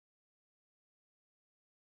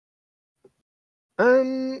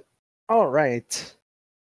 All right.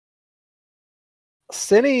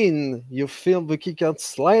 Celine, you feel the keycard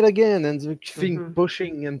slide again, and the thing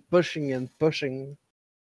pushing and pushing and pushing.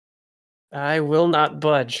 I will not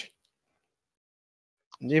budge.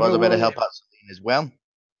 Well, I better help out Celine as well.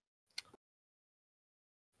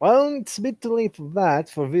 Well, it's a bit too late for that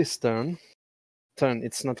for this turn.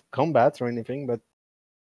 It's not combat or anything, but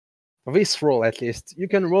for this roll at least, you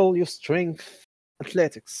can roll your strength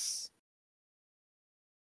athletics.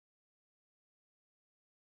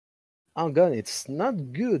 Oh god, it's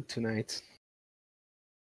not good tonight.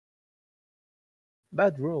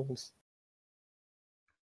 Bad rolls.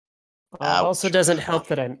 Well, it also doesn't help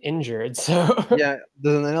that I'm injured, so... Yeah,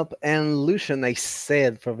 doesn't help. And Lucian, I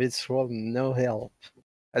said for this roll, no help.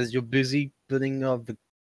 As you're busy putting off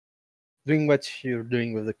doing what you're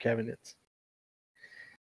doing with the cabinet.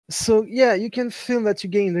 So yeah, you can feel that you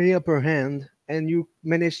gain the upper hand, and you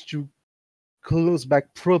manage to close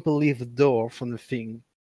back properly the door from the thing.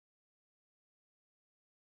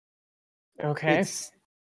 Okay.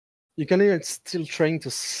 You can hear it's still trying to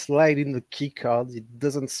slide in the key card. It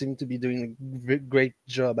doesn't seem to be doing a great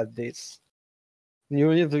job at this. And you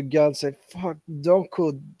hear the guard say, "Fuck, door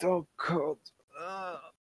code, door code."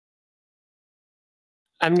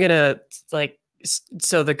 I'm gonna, like,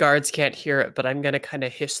 so the guards can't hear it, but I'm gonna kind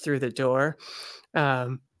of hiss through the door.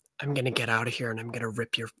 I'm gonna get out of here, and I'm gonna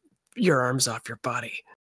rip your arms off your body.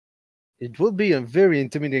 It would be a very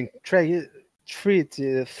intimidating threat,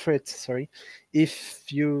 sorry,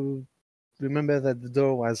 if you remember that the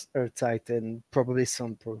door was airtight and probably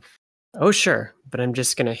soundproof. Oh, sure, but I'm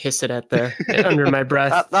just gonna hiss it at the under my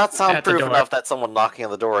breath. Not soundproof door. enough that someone knocking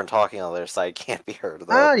on the door and talking on the other side can't be heard.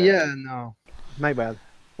 Though, Ah, apparently. yeah, no, my bad.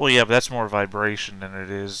 Well, yeah, but that's more vibration than it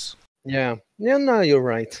is. Yeah, no, you're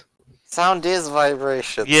right. Sound is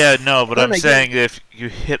vibration. Yeah, no, but I'm Then saying if you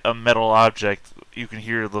hit a metal object, you can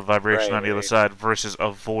hear the vibration Right, on the other right. side versus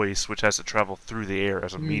a voice, which has to travel through the air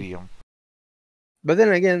as a medium. But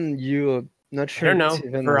then again, you're not I sure. don't know.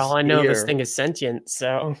 Even For all I know, this here. thing is sentient,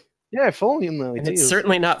 so... Yeah, if only you know And it it's is.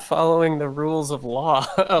 certainly not following the rules of law,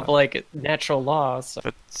 of, like, natural law, so...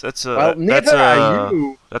 That's a Well, neither are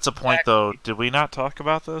you. That's a point, though. Did we not talk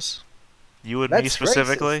about this? You and me That's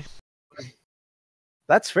specifically?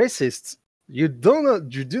 That's racist. You do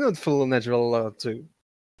not follow natural law too.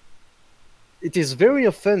 It is very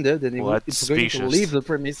offended, and Well, it's that's going to specious. leave the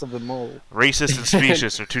premise of the mall. Racist and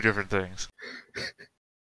specious are two different things.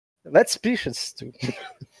 That's specious too.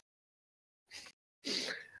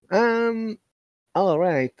 All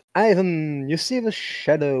right, Ivan. You see the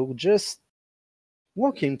shadow just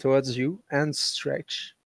walking towards you and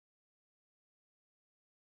stretch.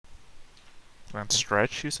 And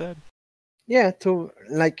stretch, you said? Yeah, to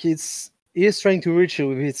like it's trying to reach you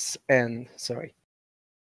with its hand. Sorry.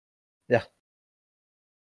 Yeah.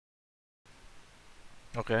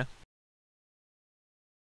 Okay.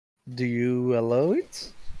 Do you allow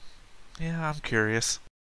it? Yeah, I'm curious.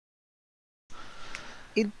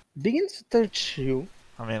 It begins to touch you.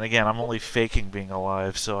 I mean, again, I'm only faking being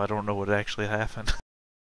alive, so I don't know what actually happened.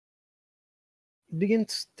 It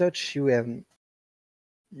begins to touch you, and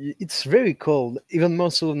it's very cold. Even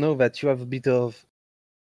more so now that you have a bit of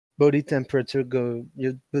body temperature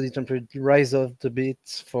your body temperature rise up a bit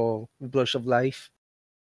for the blush of life.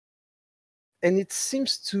 And it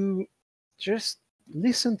seems to just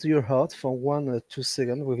listen to your heart for 1 or 2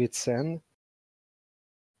 seconds with its hand.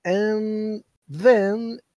 And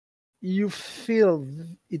then you feel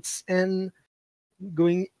its hand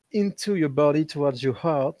going into your body towards your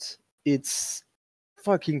heart. It's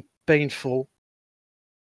fucking painful.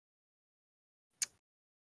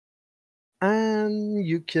 And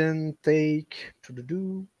you can take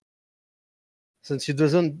since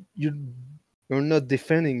you're not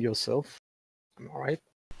defending yourself. Am I right?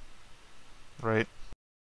 Right.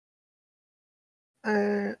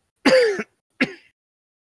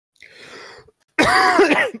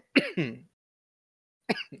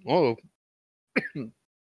 Oh,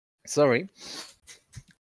 sorry.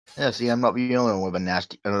 Yeah, see, I'm not the only one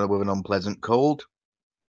with with an unpleasant cold.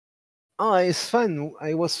 Oh, it's fine.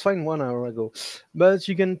 I was fine 1 hour ago, but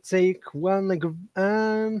you can take one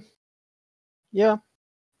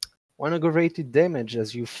one aggravated damage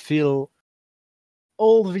as you feel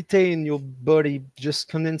all the vitae in your body just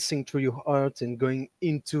condensing through your heart and going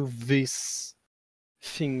into this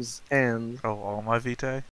thing's end. Oh, all my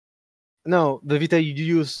vitae? No, the vitae you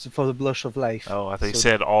used for the blush of life. Oh, I think you So-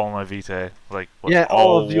 said all my vitae. Like, what, Yeah,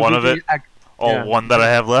 all of your one of vitae it? All yeah. one that I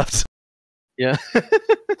have left? Yeah.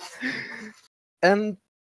 And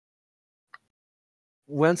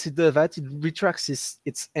once it does that, it retracts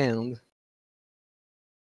its end.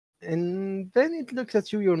 And then it looks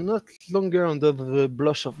at you. You're not longer under the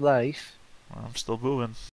blush of life. Well, I'm still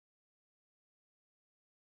moving.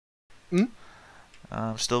 Hmm?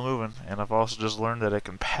 I'm still moving, and I've also just learned that it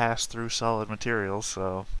can pass through solid materials,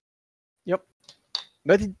 so... Yep.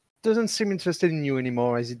 But it doesn't seem interested in you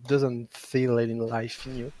anymore, as it doesn't feel any life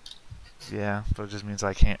in you. Yeah, but it just means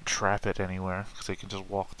I can't trap it anywhere, because it can just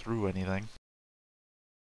walk through anything.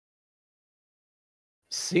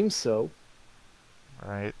 Seems so.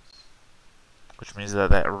 Right? Which means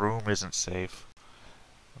that that room isn't safe.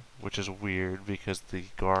 Which is weird, because the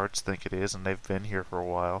guards think it is, and they've been here for a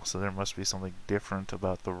while, so there must be something different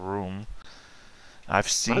about the room. I've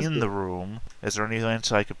seen the room. Is there anything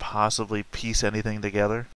so I could possibly piece anything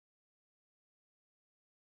together?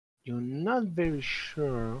 You're not very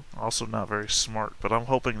sure. Also not very smart, but I'm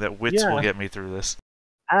hoping that wits will get me through this.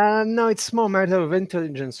 No, it's more a matter of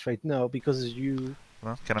intelligence right now, because you...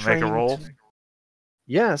 Well, can I make a roll?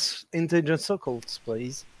 Yes, intelligence circles,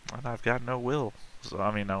 please. And I've got no will. So,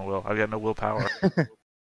 I mean, no will. I've got no willpower.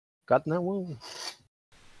 Got no will.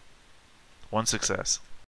 1 success.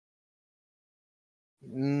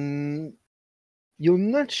 You're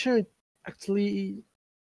not sure actually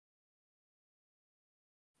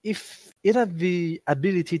if it had the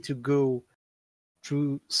ability to go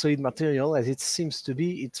through solid material as it seems to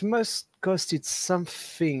be. It must cost it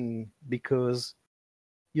something, because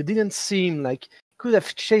you didn't seem like you could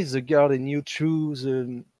have chased the guard and you through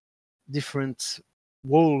the different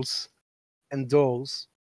walls and doors,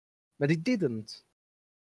 but it didn't.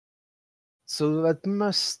 So that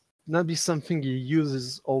must not be something he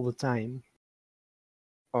uses all the time.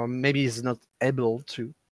 Or maybe he's not able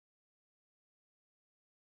to.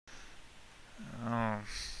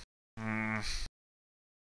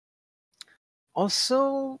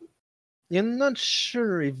 Also, you're not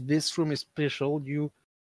sure if this room is special. You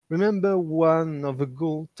remember one of the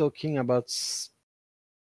ghouls talking about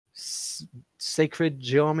sacred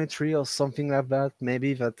geometry or something like that.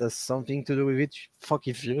 Maybe that has something to do with it. Fuck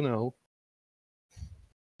if you know.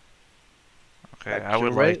 Okay, I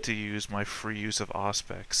would like to use my free use of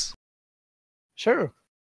Auspex. Sure.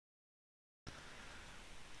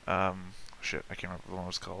 Shit, I can't remember what it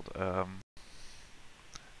was called.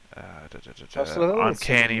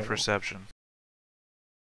 Uncanny perception.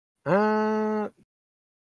 So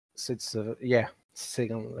it's yeah,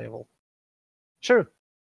 second level. Sure.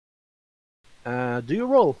 Do you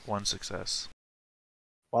roll? 1 success.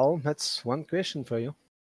 Well, that's one question for you.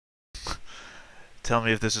 Tell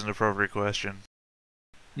me if this is an appropriate question.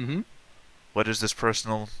 Mm-hmm. What is this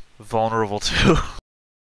person vulnerable to?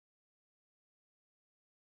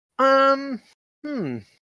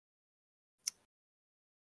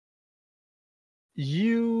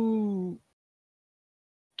 You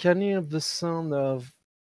can hear the sound of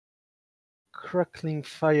crackling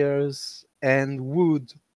fires and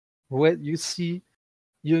wood. Where you see,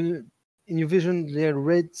 in your vision, there are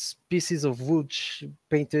red pieces of wood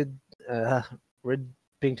painted, red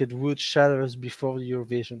painted wood shatters before your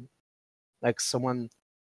vision, like someone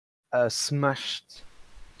smashed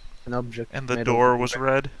an object. And the door was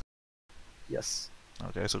red? Yes.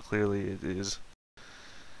 Okay, so clearly it is.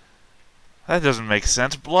 That doesn't make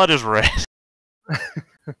sense. Blood is red.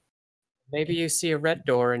 Maybe you see a red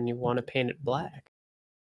door and you want to paint it black.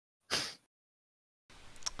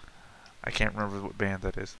 I can't remember what band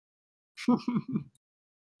that is.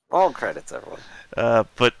 All credits, everyone.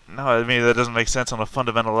 But no, I mean, that doesn't make sense on a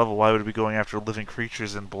fundamental level. Why would it be going after living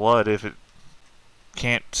creatures in blood if it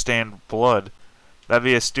can't stand blood? That'd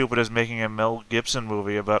be as stupid as making a Mel Gibson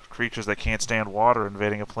movie about creatures that can't stand water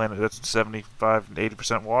invading a planet that's 75 and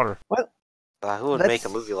 80% water. Well, who would make a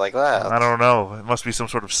movie like that? I don't know. It must be some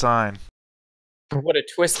sort of sign. What a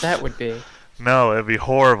twist that would be. No, it'd be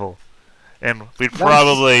horrible. And we'd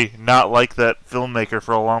probably not like that filmmaker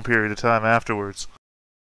for a long period of time afterwards.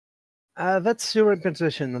 That's your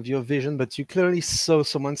interpretation of your vision, but you clearly saw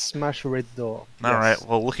someone smash a red door. Alright,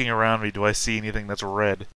 well, looking around me, do I see anything that's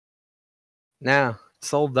red? Nah,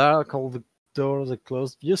 it's all dark, all the doors are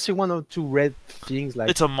closed. You see one or two red things like...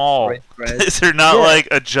 It's a mall. Red. Is there not like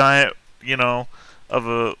a giant,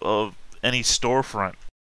 of any storefront?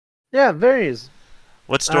 Yeah, there is.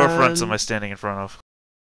 What storefronts am I standing in front of?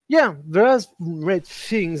 Yeah, there are red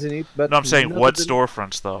things in it, but... No, I'm saying what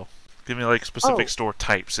storefronts, though? Give me, like, specific store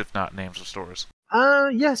types, if not names of stores.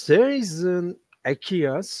 Yes, there is an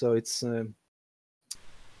IKEA, so it's...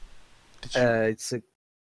 it's a...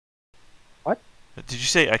 What? Did you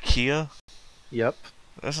say IKEA? Yep.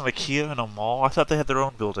 There's an IKEA in a mall? I thought they had their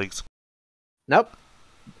own buildings. Nope.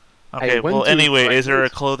 Okay, well, anyway, is there a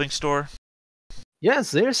clothing store?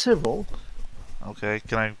 Yes, there are several. Okay,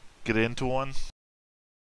 can I get into one?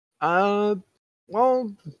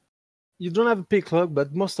 Well, you don't have a picklock,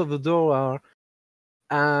 but most of the door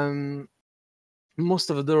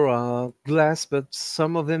are glass, but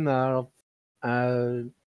some of them are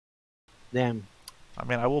damn. I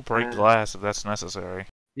mean, I will break glass if that's necessary.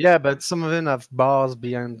 Yeah, but some of them have bars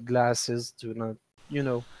behind glasses to not,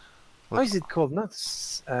 how Look, is it called? Not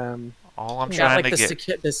all I'm Yeah, trying like to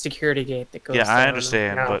get. the security gate that goes. Yeah, I down.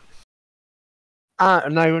 understand, Yeah. but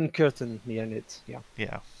an iron curtain behind it. Yeah.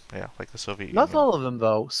 yeah, like the Soviet Not Union. all of them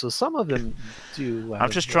though. So some of them do.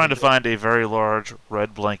 I'm just trying to find a very large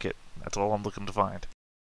red blanket. That's all I'm looking to find.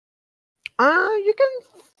 You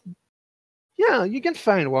can. Yeah, you can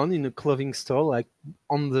find one in a clothing store, like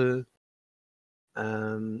on the.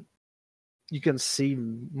 You can see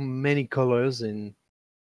many colors and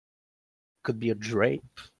could be a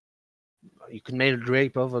drape. You could make a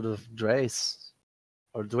drape over the dress,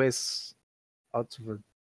 or dress out of a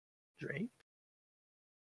drape.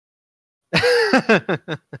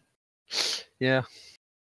 Yeah.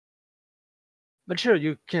 But sure,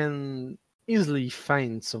 you can easily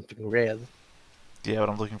find something red. Yeah, but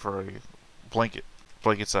I'm looking for a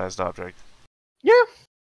blanket-sized object. Yeah.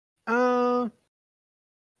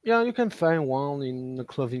 Yeah, you can find one in a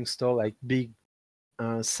clothing store, like big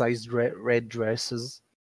sized red dresses.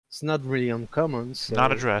 It's not really uncommon. So...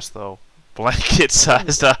 Not a dress, though.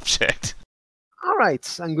 Blanket-sized object.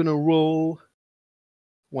 Alright, I'm gonna roll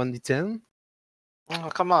 1d10. Oh,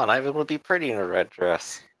 come on, I will be pretty in a red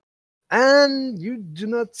dress. And you do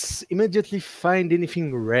not immediately find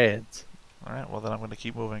anything red. Alright, well then I'm going to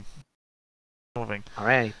keep moving.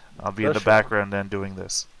 Alright. I'll be in the background then doing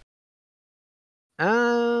this.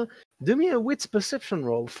 Do me a wits perception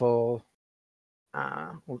roll for,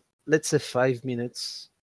 let's say 5 minutes.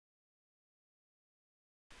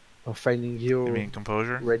 Of finding your You mean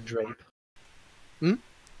composure? red drape.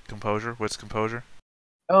 Composure? What's composure?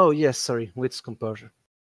 Oh, yes, sorry. Wits composure.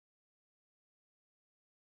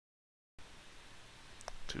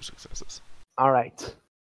 2 successes. Alright.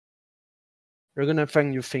 You're gonna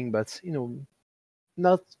find your thing, but,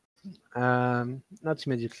 not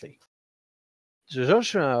immediately.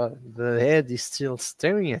 Joshua, the head is still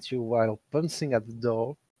staring at you while pouncing at the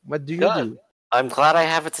door. What do you Good. do? I'm glad I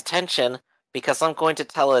have its attention, because I'm going to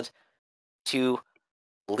tell it to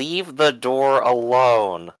leave the door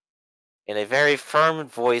alone in a very firm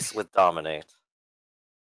voice with dominate.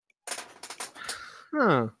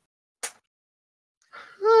 Huh.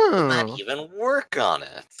 Will that even work on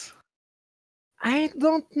it? I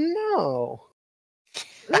don't know.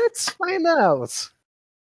 Let's find out.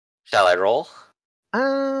 Shall I roll?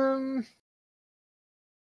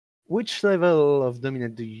 Which level of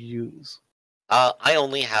dominant do you use? I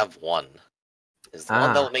only have one. Is the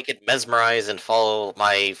one that will make it mesmerize and follow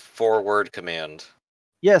my forward command.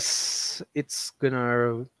 Yes, it's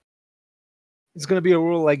gonna be a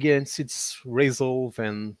roll against its resolve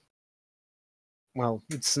and, well,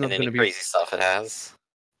 it's not And any gonna be crazy stuff it has.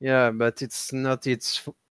 Yeah, but it's not its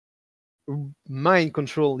mind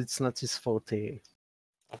control. It's not his forte.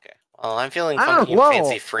 Okay. Well, I'm feeling funky and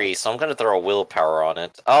fancy free, so I'm gonna throw a willpower on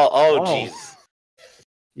it. Oh, jeez.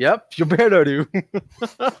 Yep, you better do.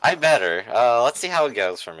 I better. Let's see how it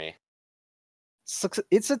goes for me.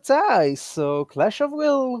 It's a tie, so Clash of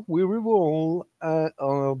Will. We reroll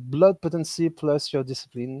blood potency plus your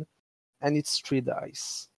discipline, and it's 3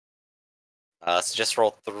 dice. So just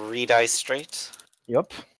roll 3 dice straight.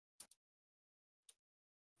 Yep.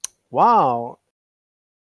 Wow.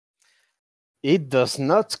 It does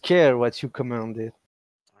not care what you commanded.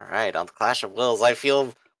 Alright, on the Clash of Wills, I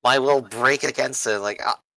feel my will break against it, like,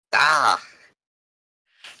 ah!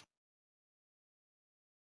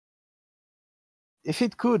 If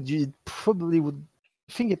it could, it probably would.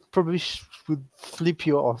 I think it probably would flip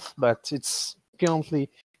you off, but it's currently, it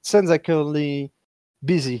sounds like currently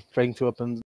busy trying to open